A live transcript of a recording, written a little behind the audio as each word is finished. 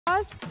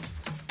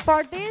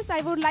For this, I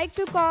would like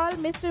to call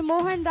Mr.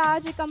 Mohan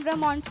Raj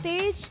Ekamram on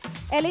stage.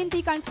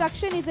 L&T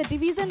Construction is a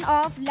division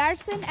of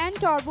Larsen and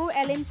Toubro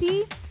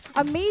L&T,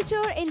 a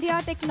major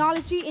India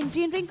technology,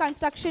 engineering,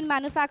 construction,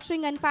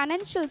 manufacturing and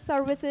financial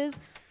services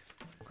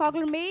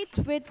conglomerate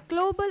with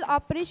global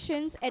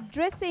operations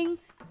addressing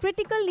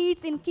critical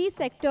needs in key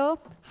sector,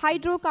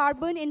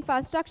 hydrocarbon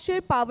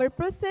infrastructure, power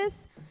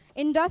process,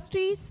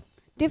 industries,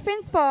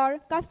 defense for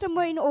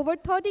customer in over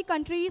 30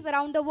 countries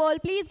around the world.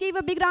 Please give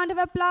a big round of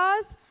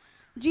applause.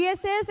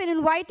 GSS in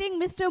inviting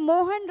Mr.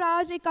 Mohan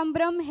Raj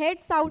Ekamram,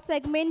 Head South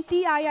Segment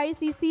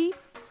TIICC,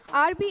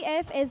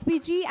 RBF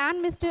SBG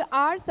and Mr.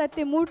 R.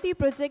 Satyamurthy,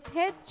 Project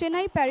Head,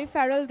 Chennai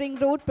Peripheral Ring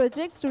Road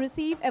Projects to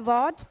receive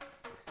award,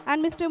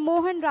 and Mr.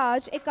 Mohan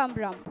Raj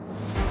Ekamram.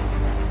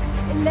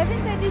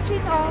 11th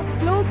edition of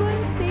Global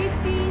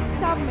Safety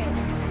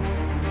Summit.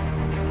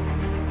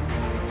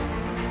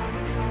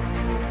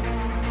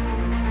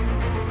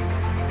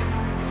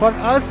 For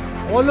us,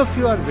 all of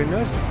you are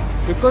winners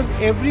because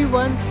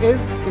everyone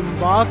is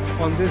embarked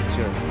on this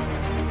journey.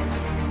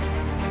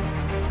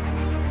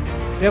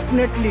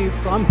 Definitely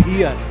from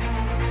here,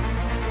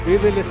 we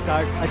will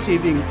start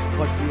achieving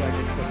what we are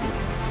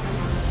discussing.